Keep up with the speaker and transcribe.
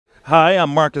Hi, I'm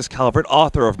Marcus Calvert,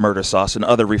 author of Murder Sauce and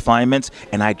Other Refinements,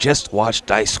 and I just watched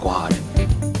Dice Squad.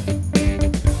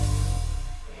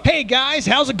 Hey guys,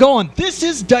 how's it going? This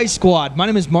is Dice Squad. My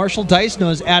name is Marshall Dice,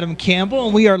 known as Adam Campbell,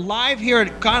 and we are live here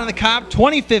at Con on the Cob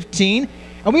 2015,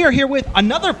 and we are here with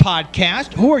another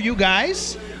podcast. Who are you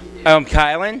guys? I'm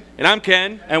Kylan. And I'm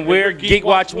Ken. And we're Geek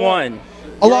Watch 1.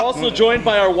 We're also joined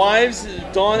by our wives,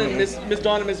 Dawn and Miss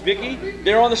Dawn and Miss Vicky.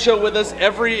 They're on the show with us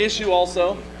every issue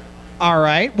also. All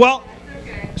right. Well,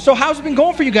 so how's it been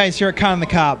going for you guys here at Con on the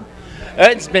Cob?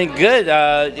 It's been good.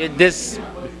 This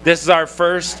is our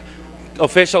first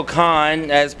official con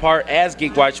as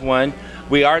Geek Watch 1.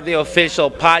 We are the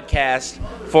official podcast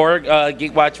for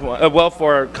Geek Watch 1,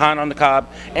 for Con on the Cob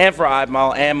and for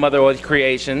Oddmall and Motherwood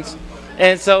Creations.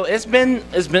 And so it's been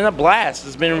a blast.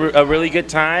 It's been a really good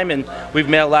time, and we've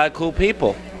met a lot of cool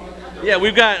people. Yeah,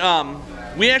 we've got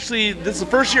this is the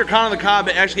first year Con on the Cob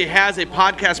actually has a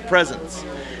podcast presence.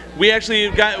 We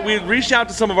reached out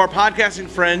to some of our podcasting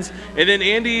friends, and then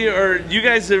Andy, or you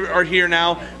guys are here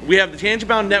now. We have the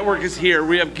Tangibound Network is here.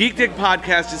 We have Geek Dig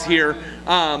Podcast is here.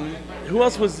 Who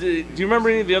else was? Do you remember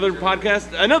any of the other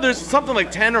podcasts? I know there's something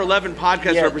like 10 or 11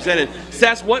 podcasts represented.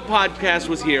 Sass What Podcast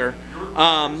was here.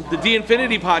 The D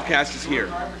Infinity Podcast is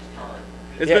here.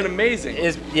 It's been amazing.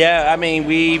 I mean,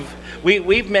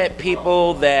 we've met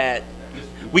people that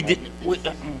we've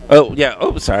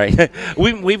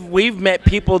met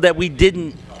people that we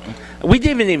didn't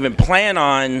even plan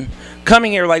on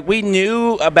coming here. Like, we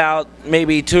knew about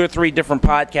maybe 2 or 3 different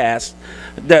podcasts,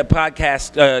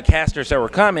 casters that were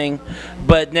coming,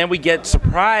 but then we get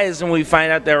surprised and we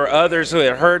find out there were others who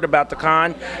had heard about the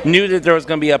con, knew that there was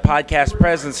going to be a podcast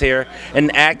presence here,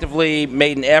 and actively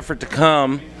made an effort to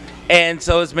come. And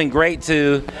so it's been great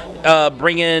to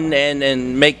bring in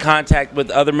and make contact with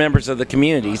other members of the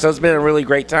community. So it's been a really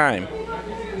great time.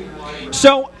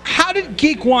 So how did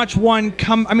Geek Watch 1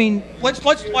 come? I mean, let's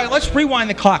rewind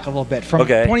the clock a little bit from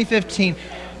 2015.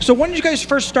 So when did you guys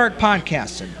first start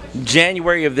podcasting?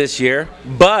 January of this year,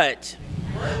 but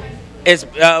it's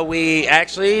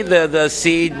the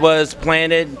seed was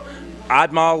planted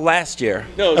Oddmall last year.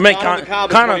 No, Con on the Cob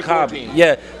 2014.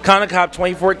 Yeah, Con on the Cob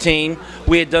 2014.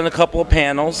 We had done a couple of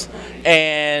panels,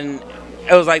 and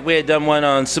it was like we had done one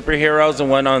on superheroes and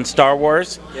one on Star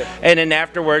Wars. Yeah. And then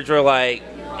afterwards, we're like,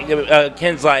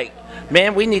 Ken's like,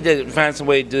 man, we need to find some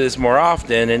way to do this more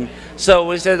often. And so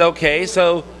we said, okay.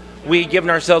 So we given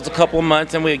ourselves a couple of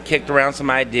months, and we kicked around some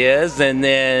ideas, and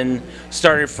then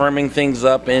started firming things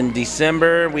up in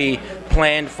December. We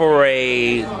planned for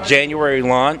a January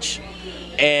launch.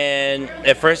 And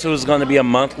at first it was going to be a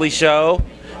monthly show.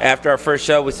 After our first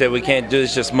show, we said we can't do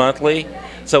this just monthly.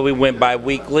 So we went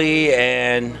bi-weekly,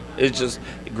 and it just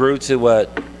grew to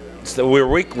what? So we're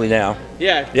weekly now.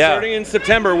 Yeah, starting in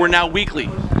September, we're now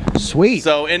weekly. Sweet.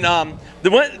 So, and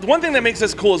the one thing that makes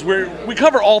us cool is we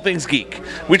cover all things geek.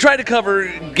 We try to cover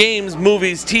games,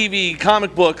 movies, TV,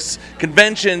 comic books,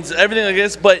 conventions, everything like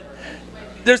this, but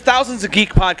there's thousands of geek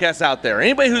podcasts out there.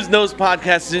 Anybody who knows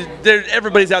podcasts,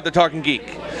 everybody's out there talking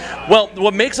geek. Well,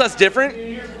 what makes us different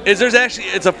is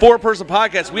it's a 4-person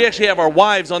podcast. We actually have our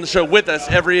wives on the show with us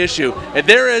every issue, and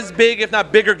they're as big, if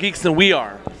not bigger, geeks than we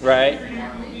are. Right.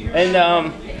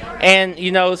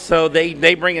 And so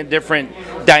they bring a different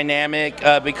dynamic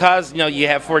because you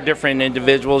have 4 different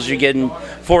individuals. You're getting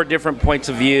 4 different points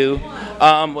of view.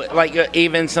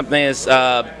 Even something as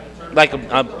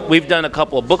we've done a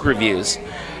couple of book reviews,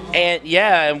 and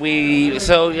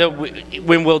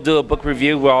when we'll do a book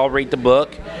review, we'll all read the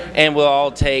book, and we'll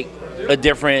all take a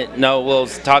different. We'll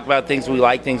talk about things we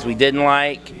like, things we didn't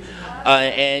like,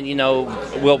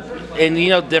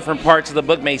 different parts of the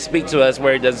book may speak to us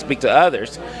where it doesn't speak to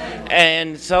others,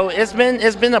 and so it's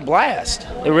been a blast.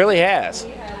 It really has.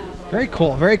 Very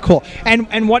cool, very cool.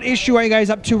 And what issue are you guys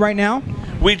up to right now?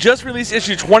 We just released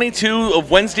issue 22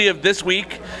 of Wednesday of this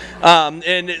week,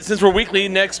 and since we're weekly,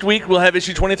 next week we'll have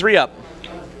issue 23 up.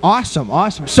 Awesome,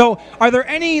 awesome. So, are there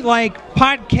any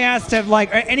podcasts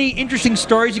any interesting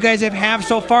stories you guys have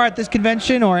so far at this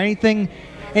convention, or anything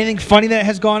funny that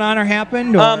has gone on or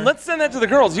happened? Or? Let's send that to the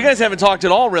girls. You guys haven't talked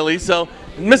at all, really. So,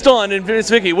 Miss Dawn and Miss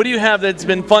Vicky, what do you have that's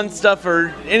been fun stuff,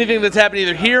 or anything that's happened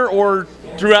either here or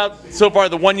throughout so far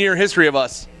the 1-year history of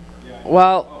us?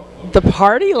 Well, the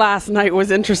party last night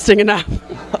was interesting enough.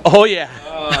 Oh yeah.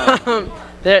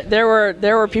 There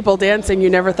were people dancing you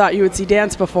never thought you would see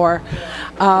dance before,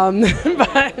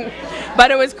 but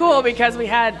it was cool because we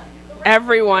had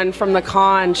everyone from the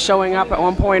con showing up at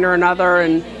one point or another,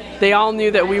 and they all knew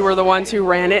that we were the ones who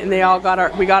ran it, and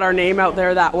we got our name out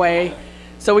there that way.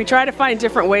 So we try to find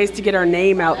different ways to get our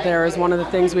name out there is one of the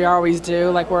things we always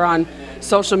do. Like, we're on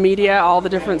social media, all the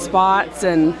different spots,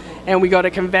 and and we go to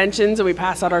conventions and we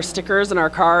pass out our stickers and our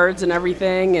cards and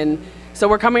everything. And so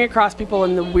we're coming across people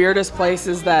in the weirdest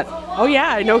places that, oh yeah,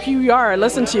 I know who you are. I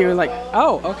listen to you. Like,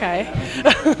 oh, okay.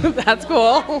 That's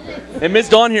cool. And Miss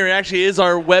Dawn here actually is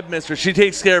our web mistress. She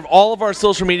takes care of all of our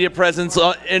social media presence,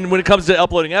 and when it comes to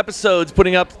uploading episodes,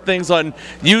 putting up things on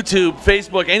YouTube,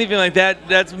 Facebook, anything like that,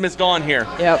 that's Miss Dawn here.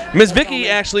 Yep. Miss Vicky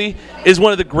actually is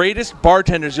one of the greatest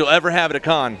bartenders you'll ever have at a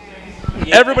con.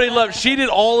 Yeah. Everybody loves. She did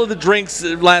all of the drinks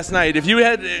last night. If you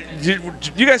had,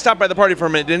 you guys stopped by the party for a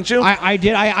minute, didn't you? I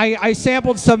did. I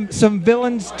sampled some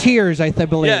villains' tears, I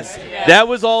believe. Yes, that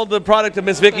was all the product of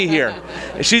Miss Vicky here.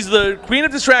 She's the queen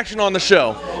of distraction on the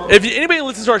show. If anybody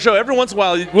listens to our show, every once in a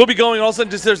while we'll be going. All of a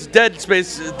sudden, just there's dead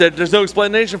space that there's no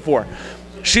explanation for.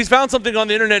 She's found something on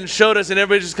the internet and showed us, and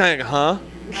everybody's just kind of like, huh?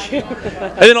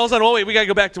 And then all of a sudden, oh wait, we gotta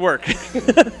go back to work.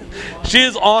 She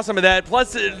is awesome at that.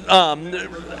 Plus,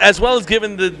 as well as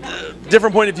giving the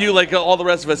different point of view like all the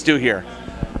rest of us do here.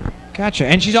 Gotcha.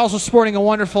 And she's also sporting a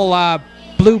wonderful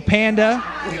blue panda.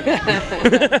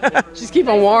 She's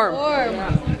keeping warm.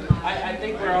 I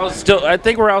think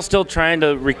we're all still trying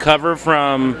to recover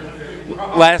from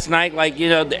last night. Like, you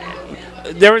know,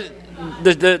 there was.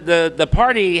 The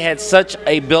party had such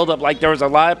a build-up. Like, there was a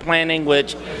lot of planning,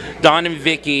 which Dawn and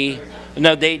Vicky, you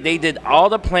know, they did all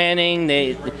the planning.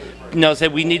 They, you know,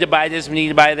 said we need to buy this, we need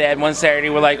to buy that. One Saturday,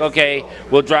 we're like, okay,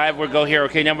 we'll drive, we'll go here.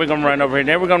 Okay, now we're gonna run over here.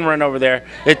 Then we're gonna run over there.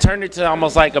 It turned into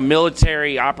almost like a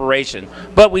military operation,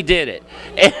 but we did it.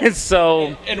 And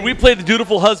so, and we played the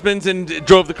dutiful husbands and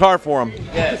drove the car for them.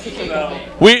 Yes.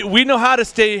 We know how to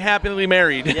stay happily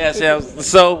married. Yes.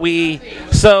 So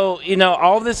you know,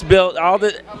 all this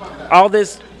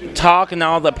talk and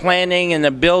all the planning and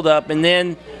the build up, and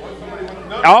then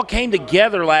it all came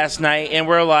together last night, and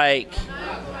we're like,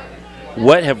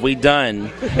 what have we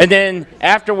done? And then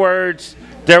afterwards,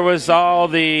 there was all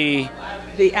the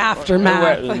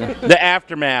aftermath. The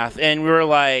aftermath, and we were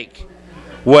like,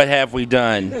 what have we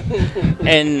done?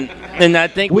 And I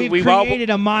think we've created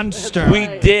a monster. We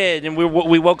did, and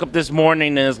we woke up this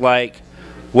morning and it's like,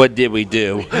 what did we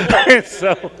do?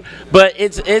 So, but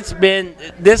it's been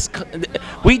this.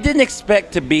 We didn't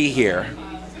expect to be here.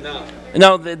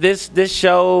 No, this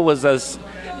show was us.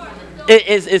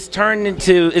 It's turned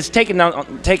into, it's taken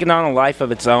on a life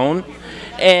of its own,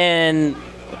 and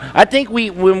I think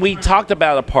when we talked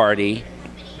about a party,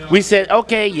 we said,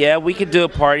 okay, yeah, we could do a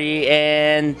party,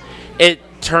 and it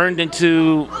turned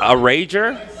into a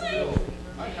rager,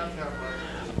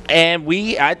 and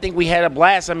I think we had a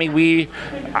blast. I mean,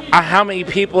 how many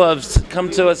people have come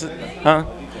to us? Huh?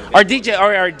 Our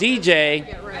DJ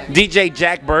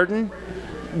Jack Burton,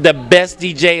 the best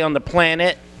DJ on the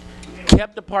planet,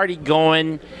 kept the party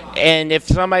going, and if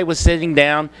somebody was sitting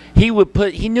down, he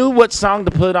knew what song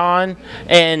to put on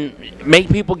and make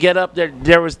people get up.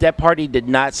 That party did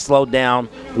not slow down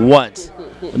once,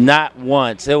 not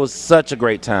once. It was such a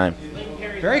great time.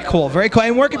 Very cool, very cool.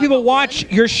 And where can people watch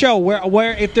your show?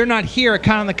 Where if they're not here at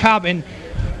Con on the Cob? And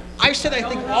I've said, I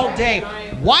think all day,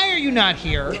 why are you not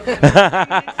here? It's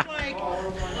like,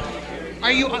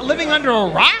 are you living under a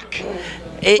rock?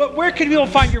 But where can people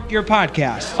find your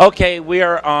podcast? Okay, we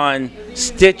are on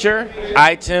Stitcher,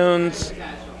 iTunes,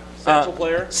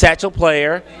 Satchel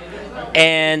Player,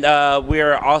 and we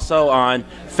are also on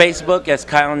Facebook as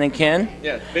Kylan and Ken.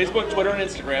 Yeah, Facebook, Twitter, and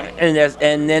Instagram. And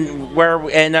then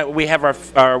we have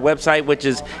our website, which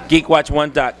is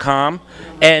geekwatch1.com,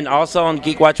 and also on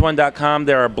geekwatch1.com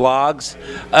there are blogs.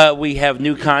 We have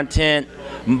new content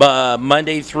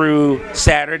Monday through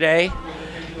Saturday.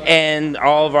 And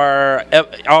all of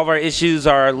our issues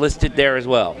are listed there as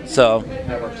well. So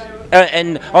that works.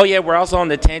 And oh yeah, we're also on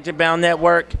the Tangent Bound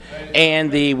Network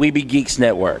and the We Be Geeks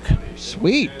Network.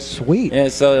 Sweet.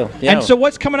 And so And so,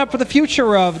 what's coming up for the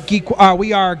future of Geek?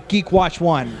 We are Geek Watch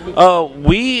One. Oh,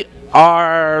 we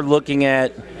are looking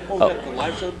at.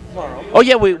 Live show tomorrow. Oh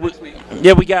yeah, we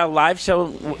got a live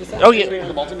show. Oh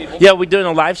yeah, we're doing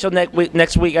a live show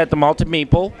next week at the Malted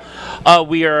Meeple.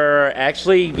 We are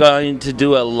actually going to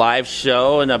do a live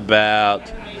show in about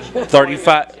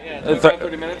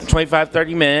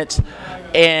 25-30 minutes,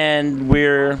 and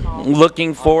we're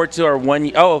looking forward to our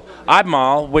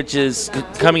Oddmall, which is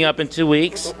coming up in 2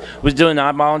 weeks. We're doing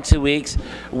Oddmall in 2 weeks.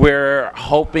 We're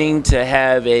hoping to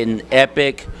have an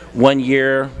epic 1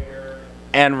 year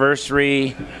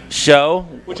anniversary show.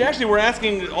 Which actually we're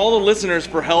asking all the listeners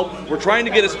for help. We're trying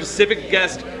to get a specific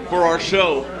guest for our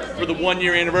show for the 1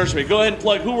 year anniversary. Go ahead and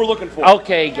plug who we're looking for.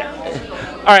 Okay.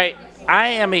 All right. I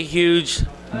am a huge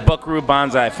Buckaroo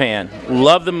Banzai fan.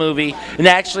 Love the movie. And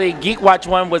actually, Geek Watch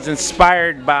 1 was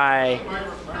inspired by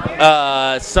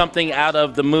something out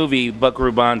of the movie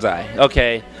Buckaroo Banzai.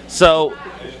 Okay. So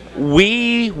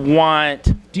we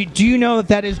want. Do you know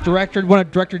that is one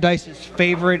of Director Dice's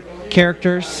favorite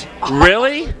characters?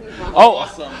 Really? Oh,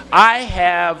 I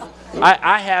have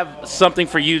something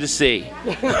for you to see.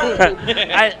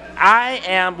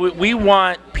 We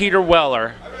want Peter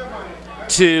Weller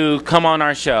to come on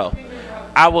our show.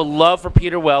 I would love for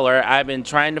Peter Weller. I've been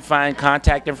trying to find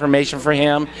contact information for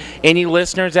him. Any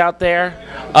listeners out there,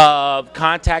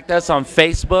 contact us on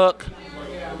Facebook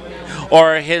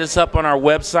or hit us up on our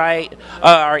website.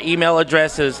 Our email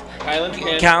address is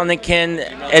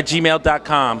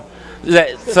kylandken@gmail.com.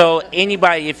 So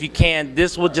anybody, if you can,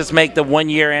 this will just make the 1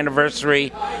 year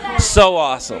anniversary so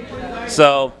awesome.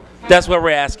 So that's what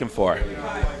we're asking for.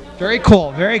 Very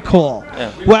cool, very cool.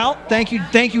 Yeah. Well, thank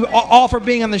you all for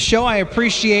being on the show. I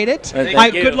appreciate it.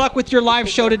 Thank you. Good luck with your live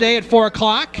show today at 4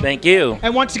 o'clock. Thank you.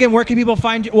 And once again, where can people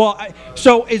find you? Well,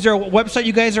 so is there a website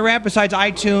you guys are at besides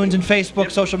iTunes and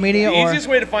Facebook, social media? The easiest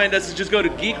way to find us is just go to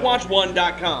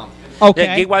geekwatch1.com.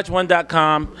 Yeah,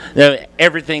 geekwatch1.com.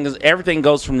 Everything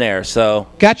goes from there. So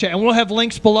gotcha. And we'll have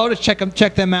links below to check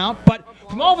them out. But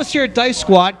from all of us here at Dice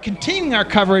Squad, continuing our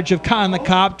coverage of Con on the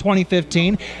Cob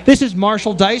 2015, this is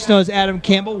Marshall Dice, known as Adam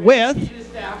Campbell, with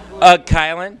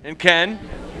Kylan and Ken,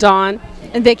 Dawn,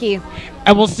 and Vicky.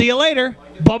 And we'll see you later.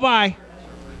 Bye-bye.